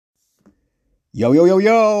Yo, yo, yo,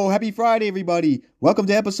 yo. Happy Friday, everybody. Welcome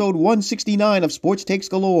to episode 169 of Sports Takes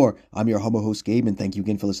Galore. I'm your humble host, Gabe, and thank you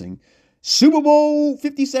again for listening. Super Bowl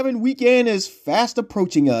 57 weekend is fast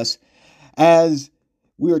approaching us as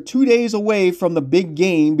we are 2 days away from the big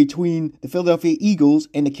game between the Philadelphia Eagles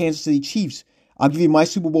and the Kansas City Chiefs. I'll give you my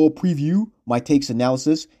Super Bowl preview, my takes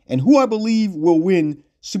analysis, and who I believe will win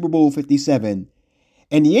Super Bowl 57.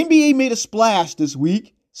 And the NBA made a splash this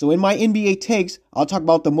week. So in my NBA takes, I'll talk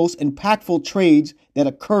about the most impactful trades that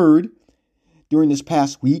occurred during this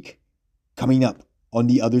past week. Coming up on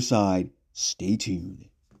the other side. Stay tuned.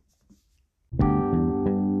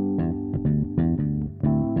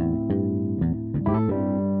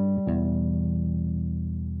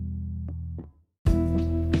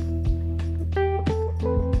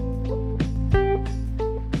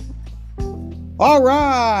 All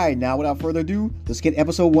right, now without further ado, let's get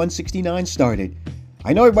episode 169 started.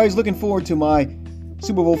 I know everybody's looking forward to my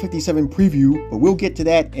Super Bowl 57 preview, but we'll get to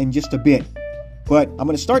that in just a bit. But I'm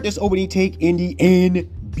going to start this opening take in the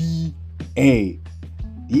NBA. The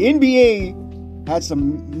NBA had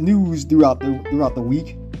some news throughout the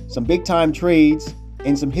week, some big-time trades,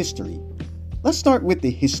 and some history. Let's start with the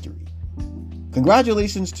history.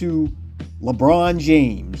 Congratulations to LeBron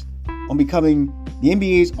James on becoming the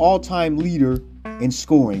NBA's all-time leader in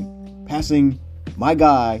scoring, passing my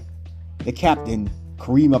guy, the captain,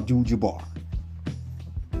 Kareem Abdul-Jabbar.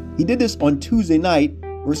 He did this on Tuesday night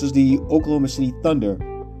versus the Oklahoma City Thunder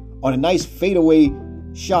on a nice fadeaway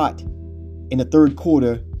shot in the third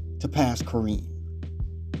quarter to pass Kareem.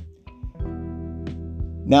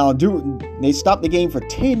 Now, they stopped the game for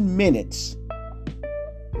 10 minutes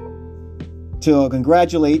to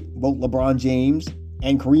congratulate both LeBron James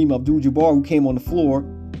and Kareem Abdul-Jabbar, who came on the floor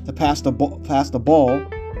to pass the ball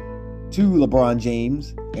to LeBron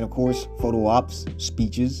James, and of course, photo ops,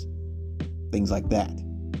 speeches, things like that,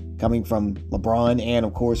 coming from LeBron and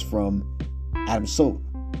of course from Adam Silver.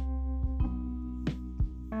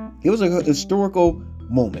 It was a historical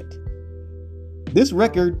moment. This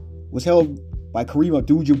record was held by Kareem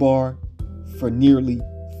Abdul-Jabbar for nearly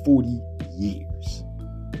 40 years.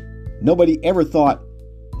 Nobody ever thought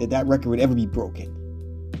that record would ever be broken,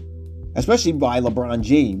 especially by LeBron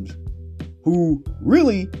James, who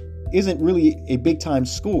really isn't really a big-time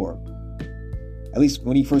scorer. At least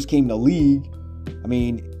when he first came to the league,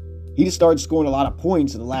 he just started scoring a lot of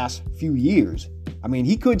points in the last few years.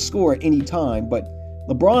 He could score at any time, but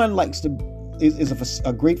LeBron is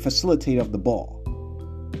a great facilitator of the ball.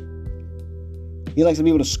 He likes to be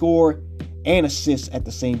able to score and assist at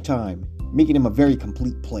the same time, making him a very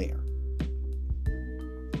complete player.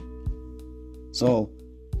 So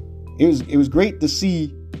it was great to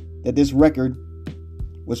see that this record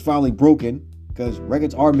was finally broken, because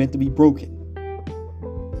records are meant to be broken.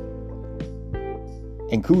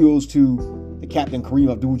 And kudos to the captain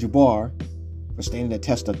Kareem Abdul-Jabbar for standing the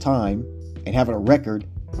test of time and having a record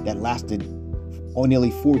that lasted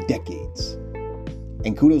nearly 4 decades.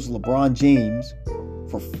 And kudos to LeBron James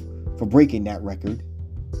for breaking that record.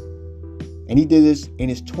 And he did this in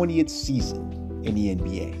his 20th season in the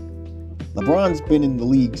NBA. LeBron's been in the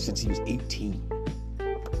league since he was 18.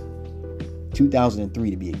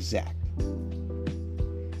 2003 to be exact.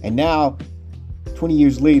 And now, 20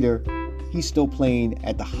 years later, he's still playing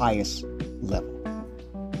at the highest level.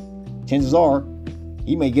 Chances are,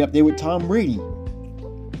 he may get up there with Tom Brady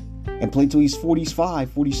and play till he's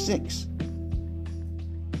 45, 46.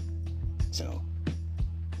 So,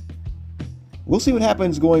 we'll see what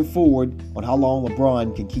happens going forward on how long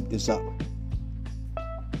LeBron can keep this up.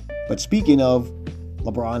 But speaking of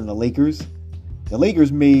LeBron and the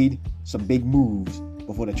Lakers made some big moves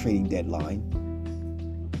before the trading deadline.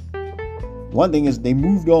 One thing is they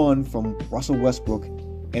moved on from Russell Westbrook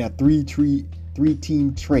in a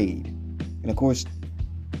three-team trade. And of course,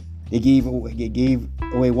 they gave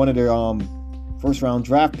away one of their first-round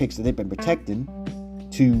draft picks that they've been protecting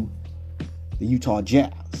to the Utah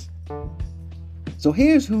Jazz. So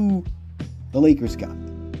here's who the Lakers got.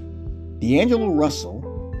 D'Angelo Russell,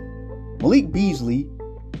 Malik Beasley,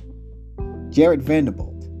 Jared Vanderbilt.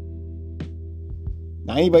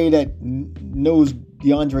 Now, anybody that knows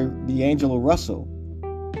D'Angelo Russell,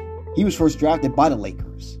 he was first drafted by the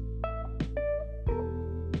Lakers.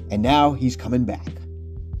 And now he's coming back.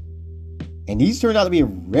 And he's turned out to be a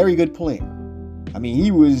very good player. He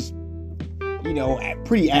was,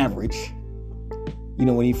 pretty average,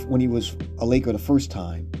 when he was a Laker the first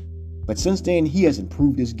time. But since then, he has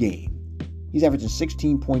improved his game. He's averaging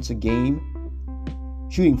 16 points a game,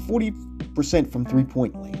 shooting 40% from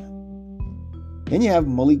three-point land. Then you have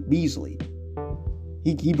Malik Beasley.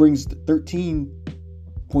 He brings 13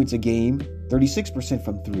 points a game, 36%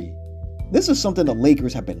 from three. this is something the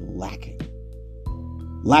Lakers have been lacking.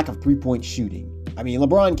 Lack of three-point shooting. I mean,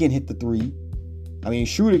 LeBron can hit the three. I mean,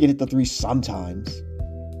 Schroeder can hit the three sometimes.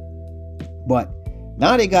 But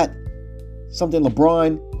now they got something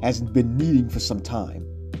LeBron has been needing for some time.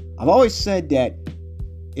 I've always said that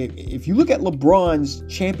if you look at LeBron's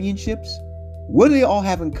championships, what do they all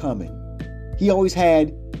have in common? He always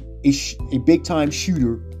had a big-time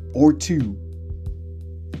shooter or two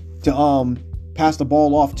to pass the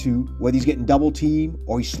ball off to, whether he's getting double-teamed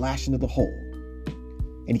or he's slashing to the hole.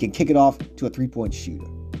 And he can kick it off to a three-point shooter.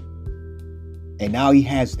 And now he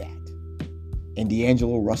has that. And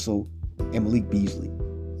D'Angelo Russell and Malik Beasley.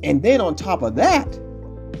 And then on top of that,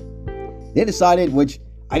 they decided, which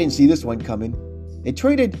I didn't see this one coming, they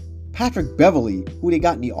traded Patrick Beverley, who they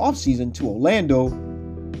got in the offseason, to Orlando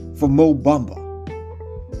for Mo Bamba.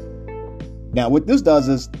 Now, what this does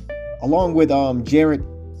is, along with Jarred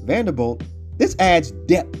Vanderbilt, this adds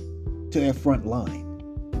depth to their front line.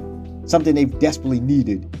 Something they've desperately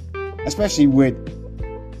needed, especially with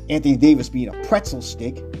Anthony Davis being a pretzel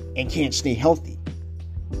stick and can't stay healthy.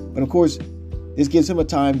 But of course, this gives him a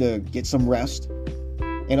time to get some rest.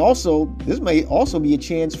 And also, this may also be a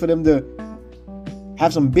chance for them to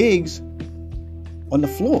have some bigs on the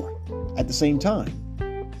floor at the same time.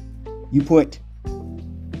 You put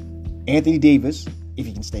Anthony Davis, if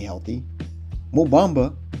he can stay healthy, Mo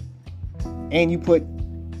Bamba, and you put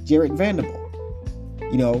Jarred Vanderbilt.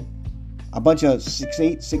 You know, a bunch of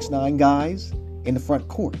 6'8", 6'9" guys in the front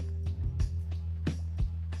court.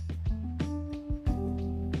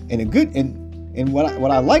 And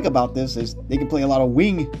what I like about this is they can play a lot of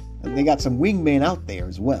wing. They got some wingmen out there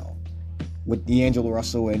as well, with D'Angelo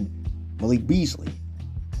Russell and Malik Beasley.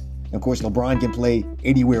 And of course, LeBron can play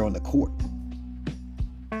anywhere on the court.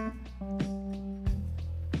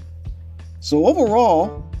 So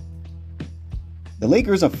overall, the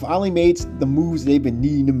Lakers have finally made the moves they've been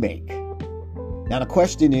needing to make. Now the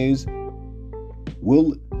question is,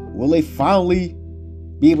 will they finally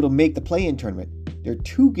be able to make the play-in tournament? They're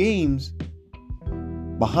 2 games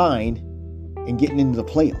behind in getting into the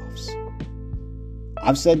playoffs.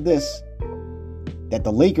 I've said this, that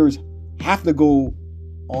the Lakers have to go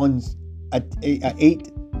on a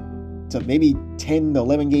 8 to maybe 10 to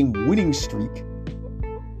 11 game winning streak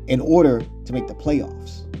in order to make the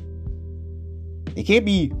playoffs. They can't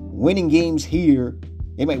be winning games here.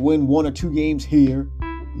 They might win 1 or 2 games here,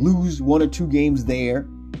 lose 1 or 2 games there.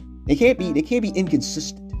 They can't be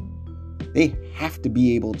inconsistent. They have to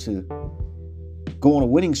be able to go on a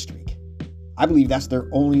winning streak. I believe that's their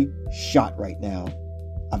only shot right now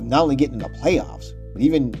of not only getting the playoffs, but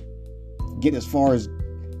even get as far as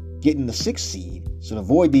getting the 6th seed, so to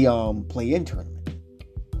avoid the play-in tournament.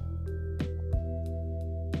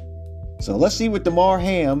 So let's see what DeMar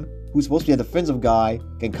Ham, who's supposed to be a defensive guy,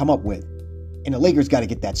 can come up with. And the Lakers got to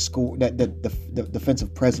get that score, the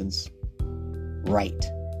defensive presence right,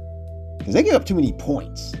 because they give up too many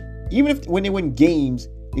points. Even if when they win games,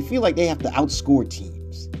 they feel like they have to outscore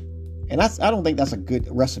teams, and I don't think that's a good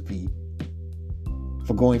recipe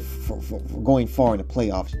for going far in the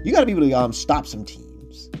playoffs. You got to be able to stop some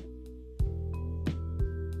teams.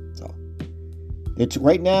 So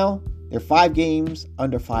right now they're 5 games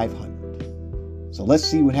under 500. So let's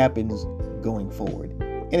see what happens going forward.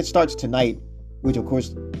 And it starts tonight, which of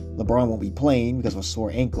course LeBron won't be playing because of a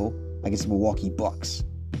sore ankle against the Milwaukee Bucks.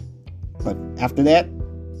 But after that,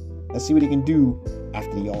 let's see what he can do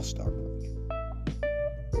after the All-Star break.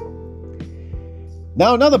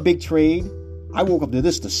 Now another big trade. I woke up to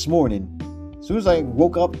this morning. As soon as I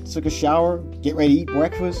woke up, took a shower, get ready to eat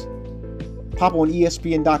breakfast, pop on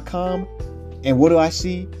ESPN.com, and what do I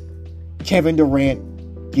see? Kevin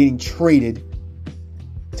Durant getting traded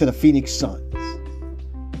to the Phoenix Suns.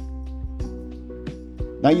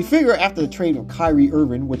 Now you figure after the trade of Kyrie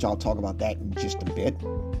Irving, which I'll talk about that in just a bit,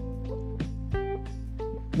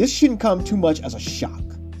 this shouldn't come too much as a shock.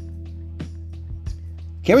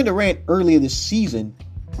 Kevin Durant earlier this season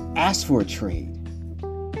asked for a trade,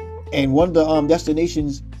 and one of the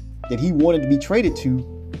destinations that he wanted to be traded to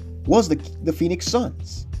was the Phoenix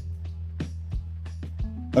Suns.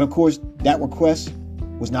 But of course, that request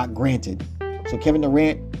was not granted. So Kevin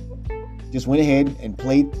Durant just went ahead and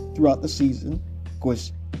played throughout the season. Of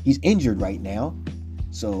course, he's injured right now,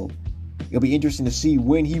 so it'll be interesting to see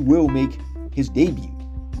when he will make his debut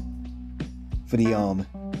for the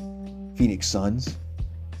Phoenix Suns.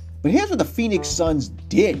 But here's what the Phoenix Suns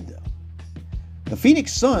did, though. The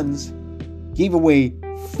Phoenix Suns gave away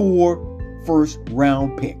 4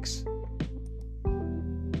 first-round picks.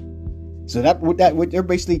 So what they're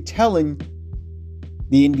basically telling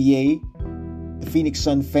the NBA, the Phoenix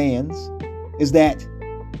Sun fans, is that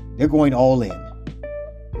they're going all in.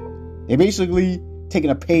 They're basically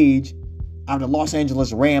taking a page out of the Los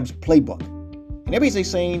Angeles Rams playbook. And they're basically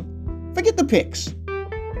saying, forget the picks.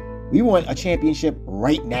 We want a championship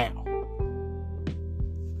right now.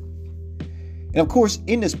 And of course,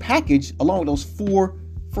 in this package, along with those 4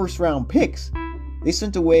 first-round picks, they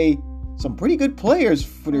sent away some pretty good players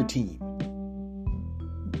for their team.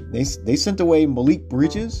 They sent away Malik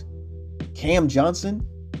Bridges, Cam Johnson,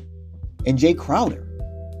 and Jay Crowder.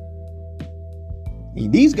 I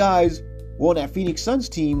mean, these guys were on that Phoenix Suns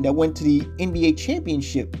team that went to the NBA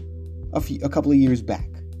championship a couple of years back.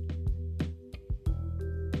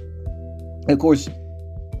 And of course,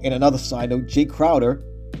 in another side note, Jay Crowder,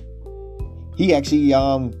 he actually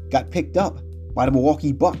got picked up by the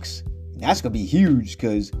Milwaukee Bucks. And that's going to be huge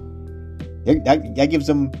because that gives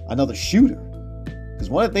them another shooter. Because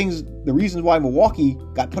one of the reasons why Milwaukee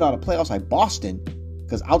got put out of playoffs by Boston,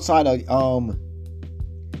 because outside of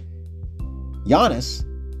Giannis,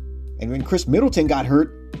 and when Chris Middleton got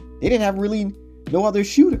hurt, they didn't have really no other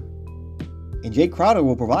shooter. And Jay Crowder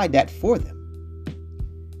will provide that for them.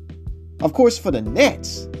 Of course, for the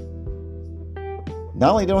Nets,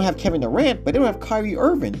 not only they don't have Kevin Durant, but they don't have Kyrie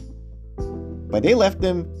Irving. But they left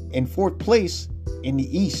them in 4th place in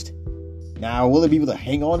the East. Now, will they be able to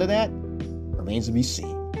hang on to that? Remains to be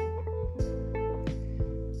seen.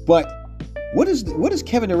 But what does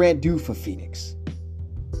Kevin Durant do for Phoenix?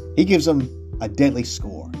 He gives them a deadly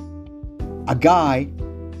score. A guy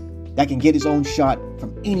that can get his own shot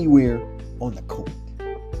from anywhere on the court.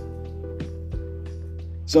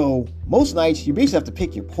 So most nights you basically have to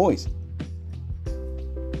pick your poison.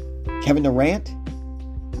 Kevin Durant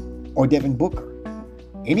or Devin Booker.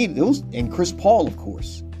 Any of those, and Chris Paul, of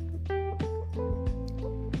course.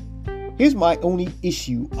 Here's my only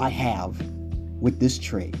issue I have with this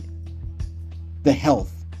trade. The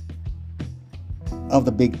health of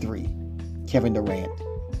the big 3. Kevin Durant,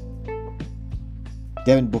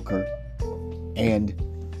 Devin Booker, and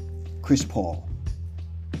Chris Paul.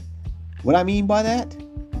 What I mean by that?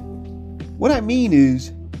 What I mean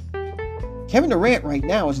is, Kevin Durant right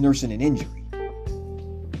now is nursing an injury.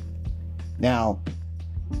 Now,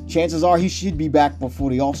 chances are he should be back before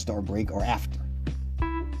the All-Star break or after.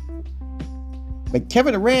 But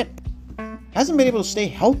Kevin Durant hasn't been able to stay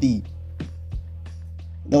healthy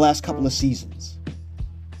the last couple of seasons.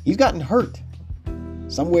 He's gotten hurt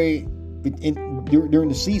somewhere during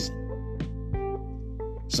the season.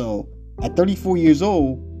 So, at 34 years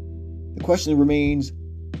old, the question remains,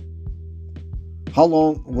 how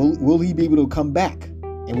long will he be able to come back?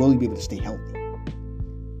 And will he be able to stay healthy?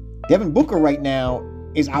 Devin Booker right now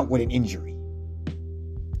is out with an injury.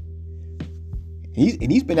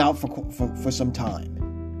 He's been out for some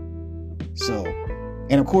time. So,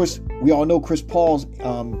 and of course, we all know Chris Paul's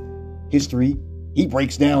history. He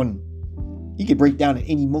breaks down. He could break down at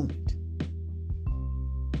any moment.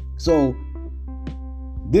 So,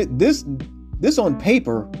 this on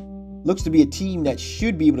paper looks to be a team that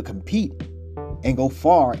should be able to compete and go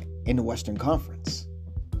far in the Western Conference.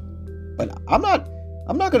 But I'm not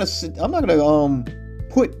gonna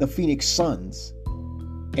put the Phoenix Suns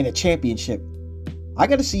in a championship. I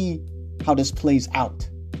got to see how this plays out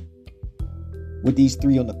with these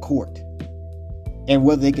 3 on the court and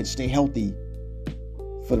whether they can stay healthy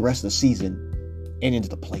for the rest of the season and into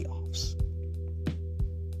the playoffs.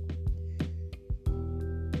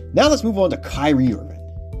 Now let's move on to Kyrie Irving.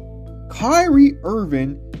 Kyrie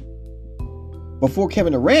Irving, before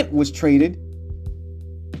Kevin Durant was traded,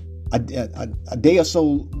 a day or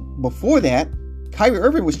so before that, Kyrie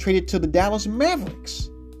Irving was traded to the Dallas Mavericks.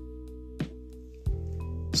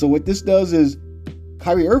 So what this does is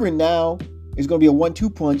Kyrie Irving now is going to be a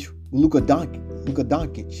 1-2 punch with Luka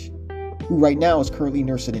Doncic, who right now is currently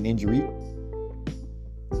nursing an injury.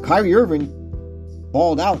 Kyrie Irving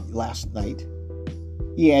balled out last night.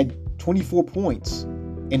 He had 24 points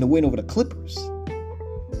in the win over the Clippers.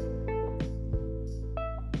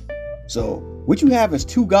 So what you have is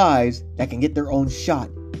 2 guys that can get their own shot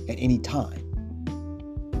at any time.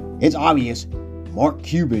 It's obvious Mark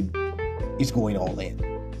Cuban is going all in.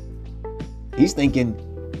 He's thinking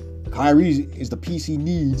Kyrie is the piece he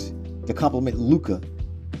needs to complement Luka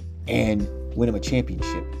and win him a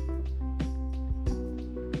championship.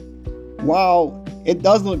 While it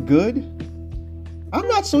does look good, I'm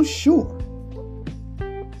not so sure.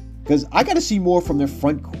 Because I got to see more from their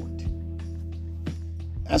front court.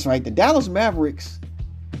 That's right, the Dallas Mavericks,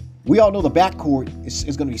 we all know the backcourt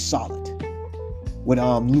is going to be solid with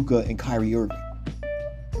Luka and Kyrie Irving.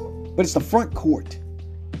 But it's the front court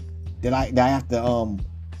that I have to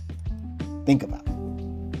think about.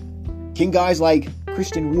 Can guys like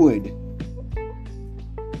Christian Wood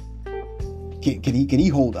can he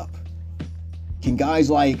hold up? Can guys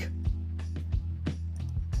like,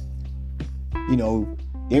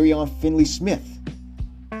 Darion Finley-Smith?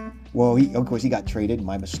 Well, of course he got traded,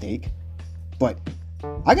 my mistake. But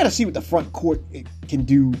I got to see what the front court can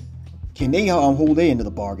do. Can they hold their end of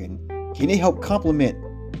the bargain? Can they help complement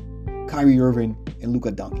Kyrie Irving and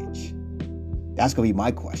Luka Doncic? That's going to be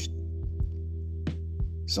my question.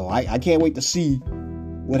 So I can't wait to see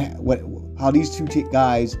how these two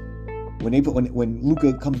guys, when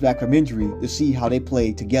Luka comes back from injury, to see how they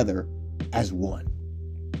play together as one.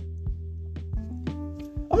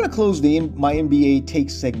 I'm going to close my NBA take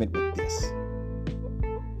segment with this.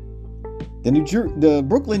 The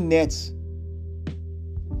Brooklyn Nets,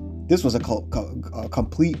 this was a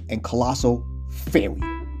complete and colossal failure.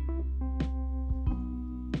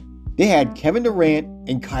 They had Kevin Durant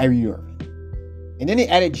and Kyrie Irving. And then they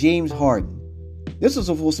added James Harden. This was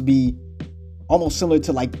supposed to be almost similar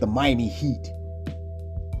to like the Miami Heat.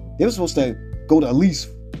 They were supposed to go to at least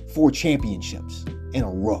 4 championships in a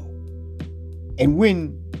row. And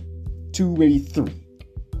win 2, maybe 3.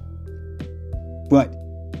 But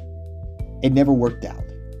it never worked out.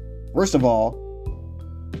 First of all,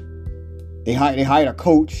 they hired a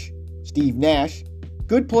coach, Steve Nash.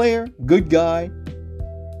 Good player, good guy,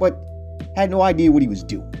 but had no idea what he was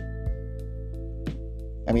doing.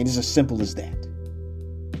 I mean, it's as simple as that.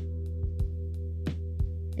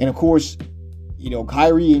 And of course,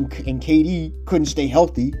 Kyrie and KD couldn't stay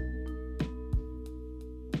healthy.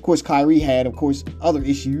 Of course, Kyrie had, other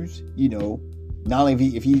issues. Not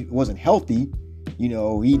only if he wasn't healthy, he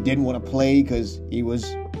didn't want to play because he was,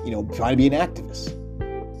 trying to be an activist.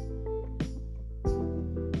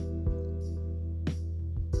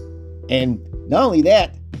 And not only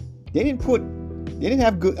that, they didn't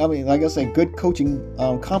have good, like I said, good coaching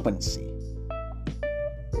competency.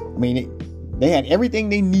 They had everything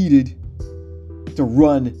they needed to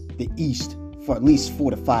run the East for at least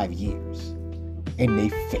 4 to 5 years. And they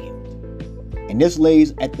failed. And this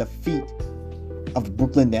lays at the feet of the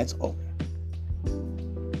Brooklyn Nets owner.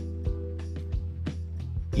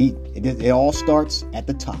 It all starts at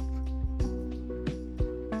the top.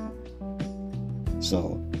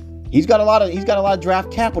 So he's got a lot of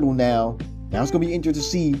draft capital now. Now it's going to be interesting to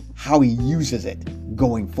see how he uses it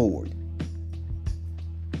going forward.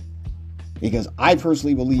 Because I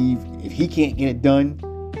personally believe if he can't get it done,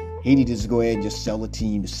 he needs to just go ahead and just sell the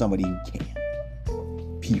team to somebody who can.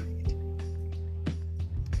 Period.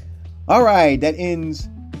 All right, that ends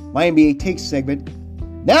my NBA Takes segment.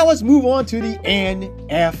 Now let's move on to the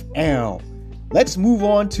NFL. Let's move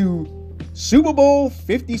on to Super Bowl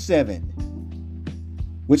 57,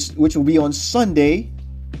 which will be on Sunday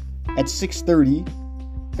at 6:30,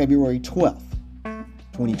 February 12th,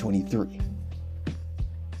 2023.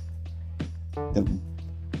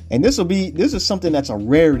 And this is something that's a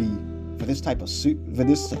rarity for this type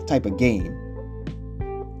of game.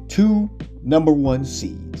 2 number 1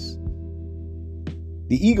 seeds.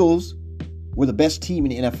 The Eagles were the best team in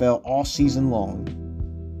the NFL all season long.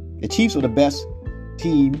 The Chiefs were the best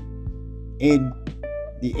team in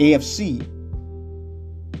the AFC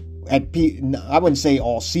I wouldn't say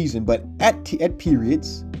all season, but at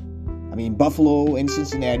periods. Buffalo and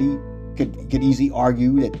Cincinnati could easily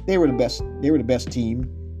argue that they were the best team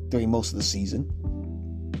during most of the season.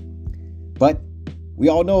 But we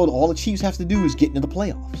all know all the Chiefs have to do is get into the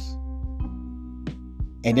playoffs.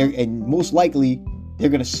 And most likely they're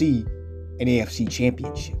going to see an AFC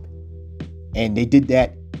championship. And they did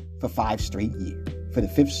that for 5 straight years, for the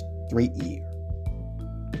 5th straight year.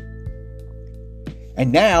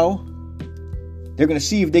 And now they're going to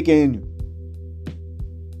see if they can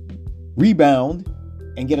rebound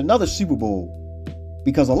and get another Super Bowl.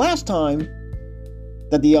 Because the last time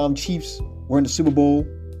that the Chiefs were in the Super Bowl,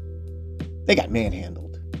 they got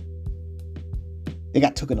manhandled. They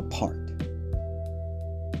got taken apart.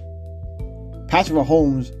 Patrick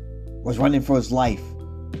Mahomes was running for his life,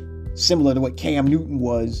 similar to what Cam Newton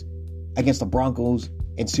was against the Broncos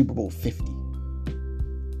in Super Bowl 50.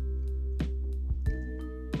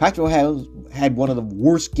 Patrick had one of the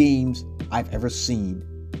worst games I've ever seen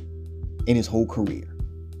in his whole career.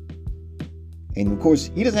 And of course,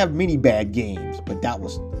 he doesn't have many bad games, but that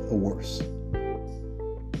was the worst.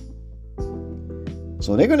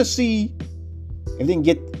 So they're going to see if they can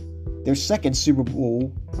get their second Super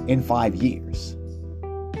Bowl in 5 years.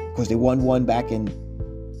 Because they won one back in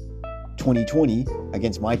 2020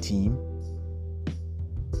 against my team.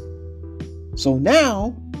 So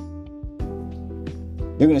now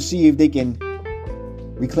they're going to see if they can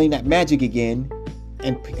reclaim that magic again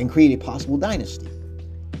and create a possible dynasty.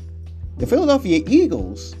 The Philadelphia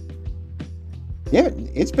Eagles Yeah,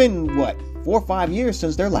 it's been, 4 or 5 years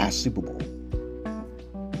since their last Super Bowl.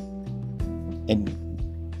 And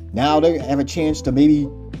now they have a chance to maybe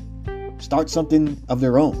start something of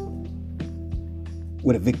their own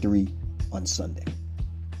with a victory on Sunday.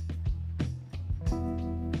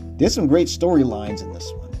 There's some great storylines in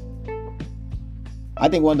this one. I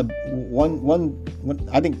think one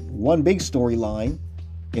big storyline,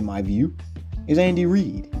 in my view, is Andy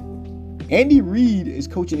Reid. Andy Reid is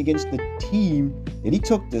coaching against the team that he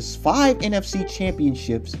took this 5 NFC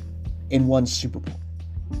championships and 1 Super Bowl.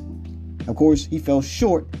 Of course, he fell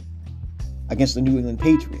short against the New England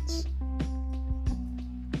Patriots.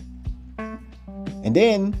 And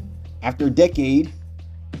then, after a decade,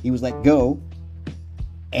 he was let go,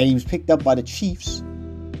 and he was picked up by the Chiefs,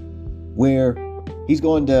 where he's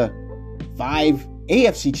going to 5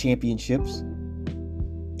 AFC championships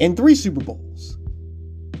and 3 Super Bowls.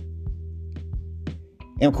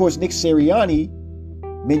 And of course, Nick Sirianni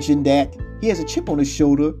mentioned that he has a chip on his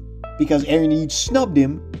shoulder because Aaron Reid snubbed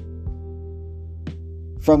him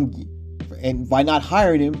and by not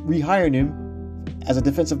rehiring him as a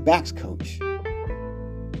defensive backs coach.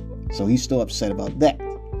 So he's still upset about that.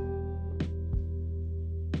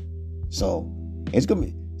 So it's gonna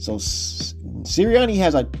be Sirianni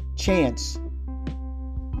has a chance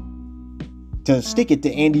to stick it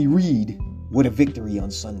to Andy Reid with a victory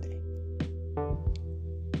on Sunday.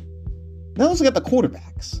 Now let's look at the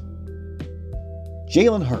quarterbacks.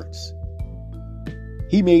 Jalen Hurts.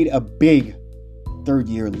 He made a big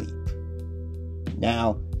third-year leap.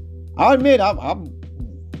 Now, I'll admit, I'm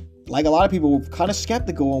like a lot of people, kind of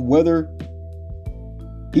skeptical on whether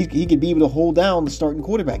he could be able to hold down the starting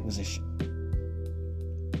quarterback position.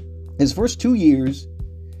 His first 2 years,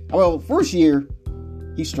 first year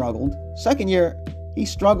he struggled. Second year he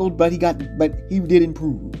struggled, but he did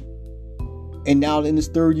improve. And now in his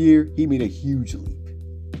third year, he made a huge leap.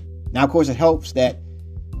 Now, of course, it helps that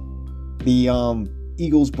the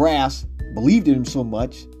Eagles brass believed in him so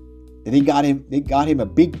much that they got him a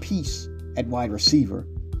big piece at wide receiver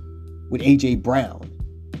with A.J. Brown.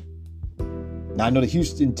 Now, I know the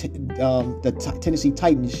Tennessee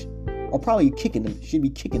Titans are probably should be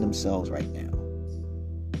kicking themselves right now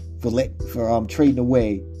for trading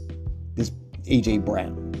away this A.J.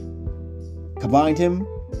 Brown. Combined him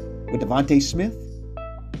with Devontae Smith,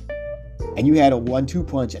 and you had a 1-2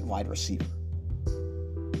 punch at wide receiver.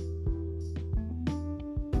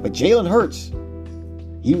 But Jalen Hurts,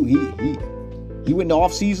 he went in the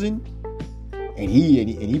offseason and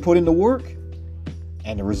he put in the work,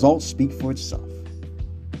 and the results speak for itself.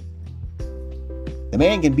 The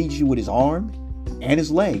man can beat you with his arm and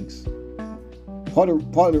his legs. Part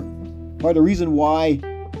of the reason why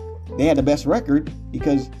they had the best record,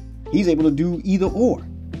 because he's able to do either or.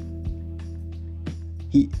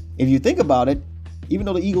 If you think about it, even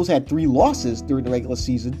though the Eagles had 3 losses during the regular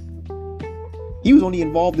season, he was only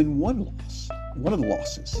involved in one of the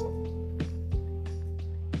losses.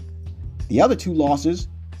 The other 2 losses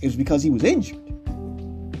is because he was injured.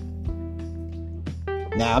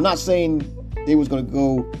 Now, I'm not saying they was going to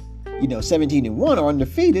go, 17-1 or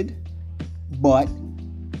undefeated, but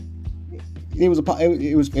it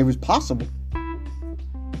was possible.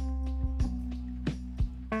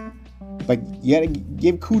 But you got to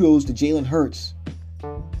give kudos to Jalen Hurts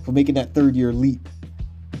for making that third-year leap.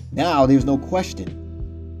 Now there's no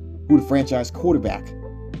question who the franchise quarterback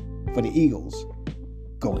for the Eagles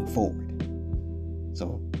going forward.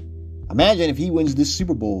 So imagine if he wins this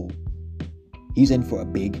Super Bowl, he's in for a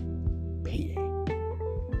big payday.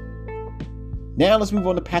 Now let's move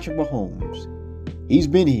on to Patrick Mahomes. He's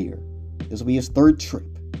been here. This will be his 3rd trip.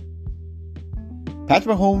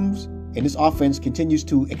 Patrick Mahomes and his offense continues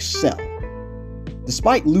to excel,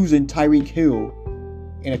 despite losing Tyreek Hill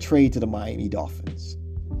in a trade to the Miami Dolphins.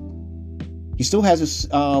 He still has his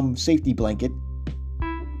safety blanket,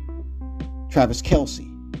 Travis Kelce.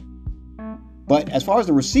 But as far as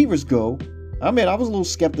the receivers go, I was a little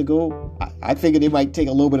skeptical. I figured they might take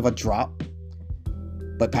a little bit of a drop.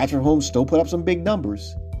 But Patrick Mahomes still put up some big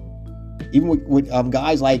numbers. Even with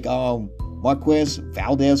guys like Marquez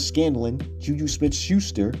Valdes-Scantling, Juju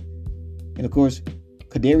Smith-Schuster, and of course,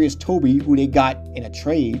 Kadarius Toney, who they got in a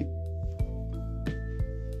trade.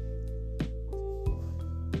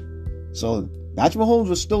 So Patrick Mahomes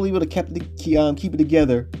was still able to keep it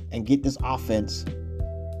together and get this offense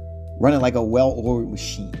running like a well-oiled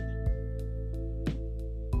machine.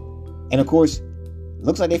 And of course, it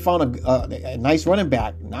looks like they found a nice running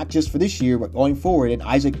back, not just for this year, but going forward, in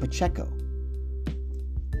Isaac Pacheco.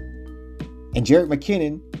 And Jerick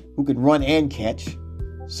McKinnon, who can run and catch.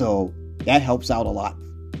 So that helps out a lot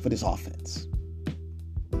for this offense.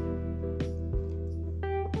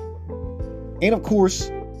 And of course,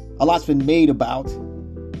 a lot's been made about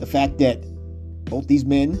the fact that both these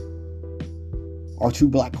men are two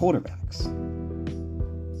black quarterbacks.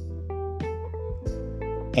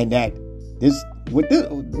 And that what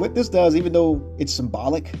this does, even though it's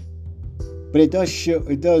symbolic, but it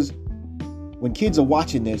does when kids are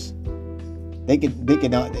watching this, they could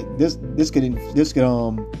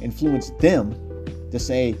influence them to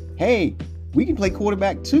say, hey, we can play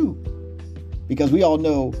quarterback too. Because we all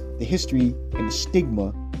know the history and the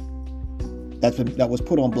stigma that was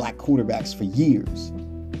put on black quarterbacks for years.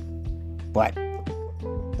 But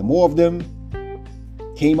the more of them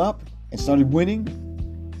came up and started winning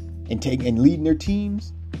and leading their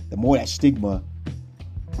teams, the more that stigma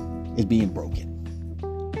is being broken.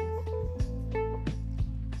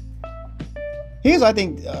 Here's, I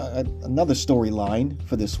think, another storyline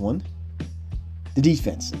for this one. The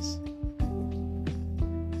defenses.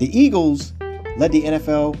 The Eagles led the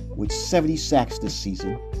NFL with 70 sacks this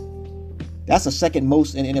season. That's the second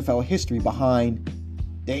most in NFL history behind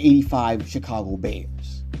the 85 Chicago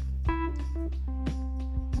Bears.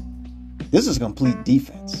 This is a complete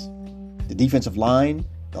defense. The defensive line,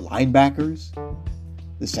 the linebackers,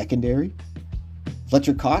 the secondary,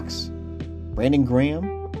 Fletcher Cox, Brandon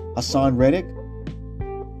Graham, Hassan Reddick.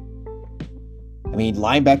 I mean,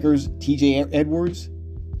 linebackers, TJ Edwards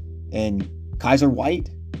and Kaiser White.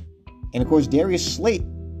 And of course, Darius Slay,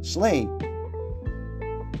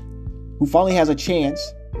 who finally has a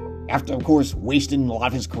chance after, of course, wasting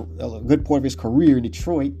a good part of his career in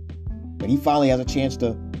Detroit. But he finally has a chance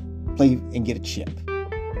to play and get a chip.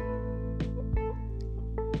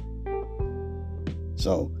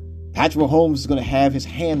 So Patrick Mahomes is going to have his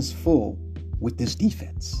hands full with this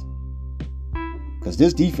defense. Because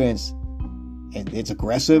this defense, and it's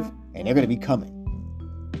aggressive, and they're going to be coming.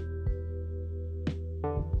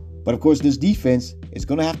 But of course, this defense is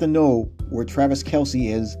going to have to know where Travis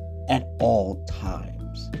Kelce is at all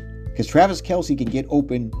times. Because Travis Kelce can get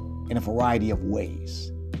open in a variety of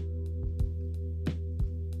ways.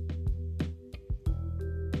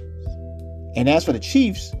 And as for the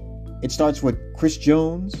Chiefs, it starts with Chris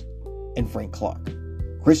Jones and Frank Clark.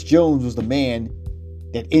 Chris Jones was the man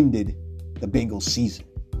that ended the Bengals season.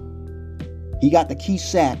 He got the key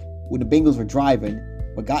sack when the Bengals were driving,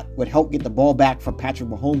 but would help get the ball back for Patrick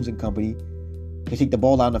Mahomes and company to take the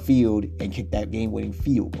ball down the field and kick that game-winning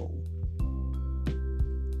field goal.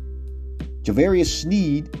 Javarius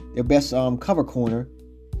Sneed, their best cover corner,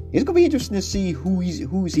 it's gonna be interesting to see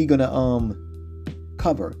who's he gonna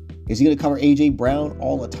cover. Is he gonna cover AJ Brown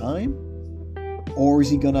all the time, or is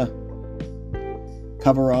he gonna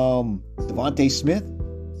cover Devontae Smith?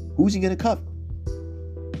 Who's he gonna cover?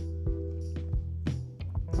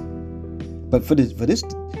 But for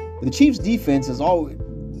the Chiefs' defense has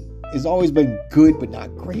always been good, but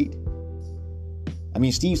not great. I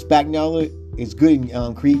mean, Steve Spagnuolo is good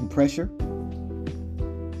in creating pressure,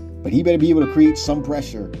 but he better be able to create some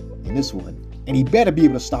pressure in this one, and he better be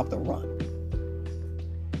able to stop the run.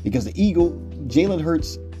 Because the Jalen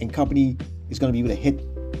Hurts and company is going to be able to hit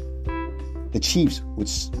the Chiefs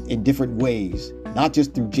in different ways, not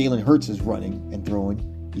just through Jalen Hurts' running and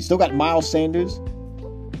throwing. You still got Miles Sanders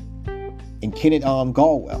and Kenneth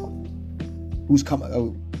Gainwell, who's come,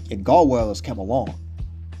 and Gainwell has come along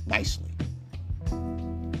nicely.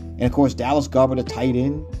 And of course, Dallas Goedert, the tight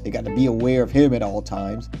end, they got to be aware of him at all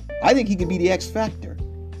times. I think he could be the X factor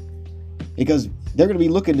because they're going to be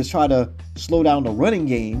looking to try to slow down the running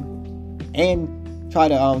game and try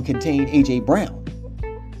to contain AJ Brown.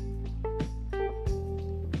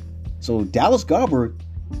 So Dallas Goedert,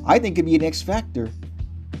 I think, could be an X factor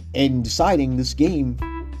in deciding this game.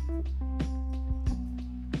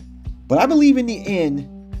 But I believe in the end,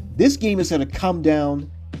 this game is going to come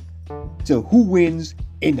down to who wins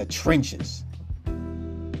in the trenches.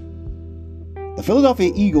 The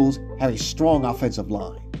Philadelphia Eagles have a strong offensive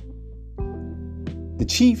line. The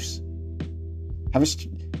Chiefs have a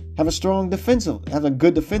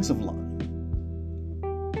good defensive line.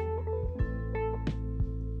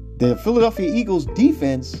 The Philadelphia Eagles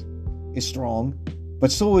defense is strong,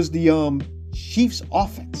 but so is the Chiefs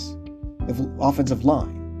offensive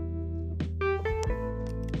line.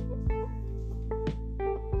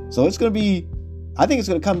 So I think it's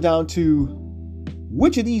going to come down to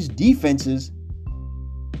which of these defenses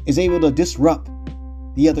is able to disrupt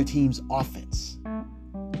the other team's offense.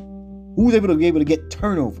 Who's able to get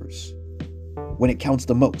turnovers when it counts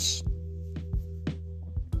the most?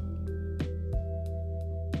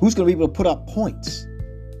 Who's going to be able to put up points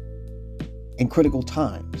in critical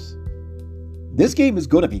times? This game is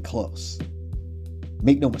going to be close.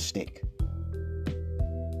 Make no mistake.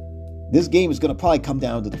 This game is going to probably come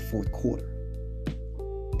down to the fourth quarter.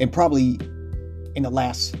 and probably in the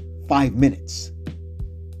last 5 minutes.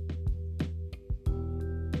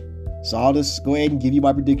 So I'll just go ahead and give you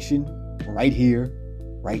my prediction right here,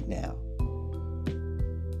 right now.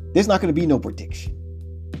 There's not going to be no prediction.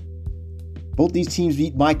 Both these teams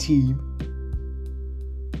beat my team.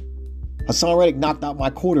 Hassan Reddick knocked out my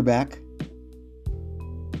quarterback.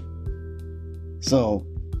 So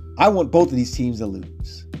I want both of these teams to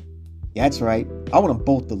lose. Yeah, that's right. I want them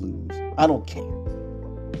both to lose. I don't care.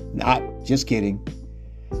 Not just kidding.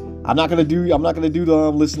 I'm not gonna do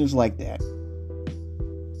the listeners like that.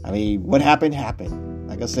 I mean, what happened happened.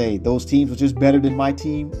 Like I say, those teams were just better than my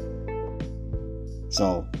team.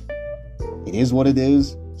 So it is what it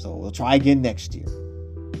is. So we'll try again next year.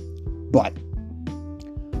 But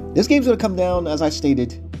this game's gonna come down, as I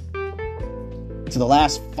stated, to the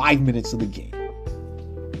last 5 minutes of the game.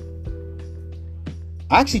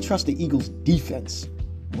 I actually trust the Eagles' defense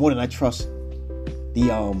more than I trust the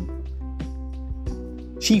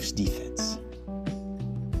Chiefs' defense.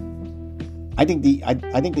 I think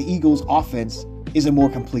the Eagles' offense is a more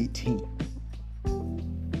complete team.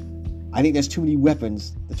 I think there's too many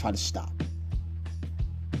weapons to try to stop.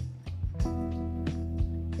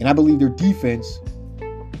 And I believe their defense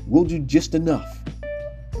will do just enough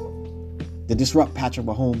to disrupt Patrick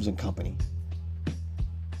Mahomes and company.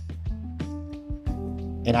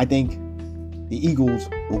 And I think the Eagles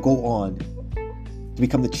will go on to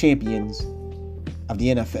become the champions of the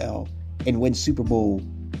NFL and win Super Bowl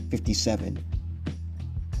 57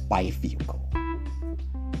 by a field goal.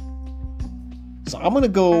 So I'm going to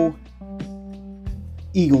go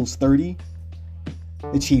Eagles 30,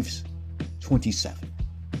 the Chiefs 27.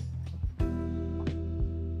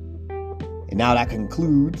 And now that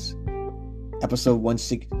concludes episode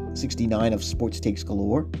 169 of Sports Takes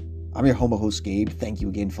Galore. I'm your host, Gabe. Thank you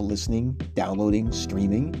again for listening, downloading,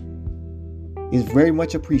 streaming. It's very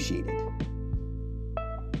much appreciated.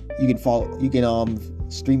 You can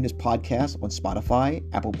stream this podcast on Spotify,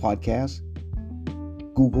 Apple Podcasts,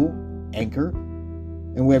 Google, Anchor,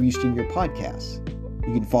 and wherever you stream your podcasts.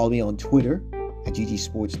 You can follow me on Twitter at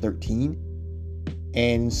ggsports13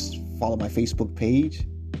 and follow my Facebook page,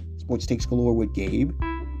 Sports Takes Galore with Gabe.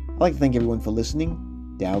 I'd like to thank everyone for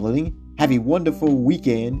listening, downloading. Have a wonderful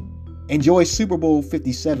weekend. Enjoy Super Bowl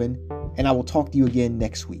 57, and I will talk to you again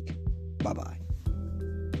next week. Bye-bye.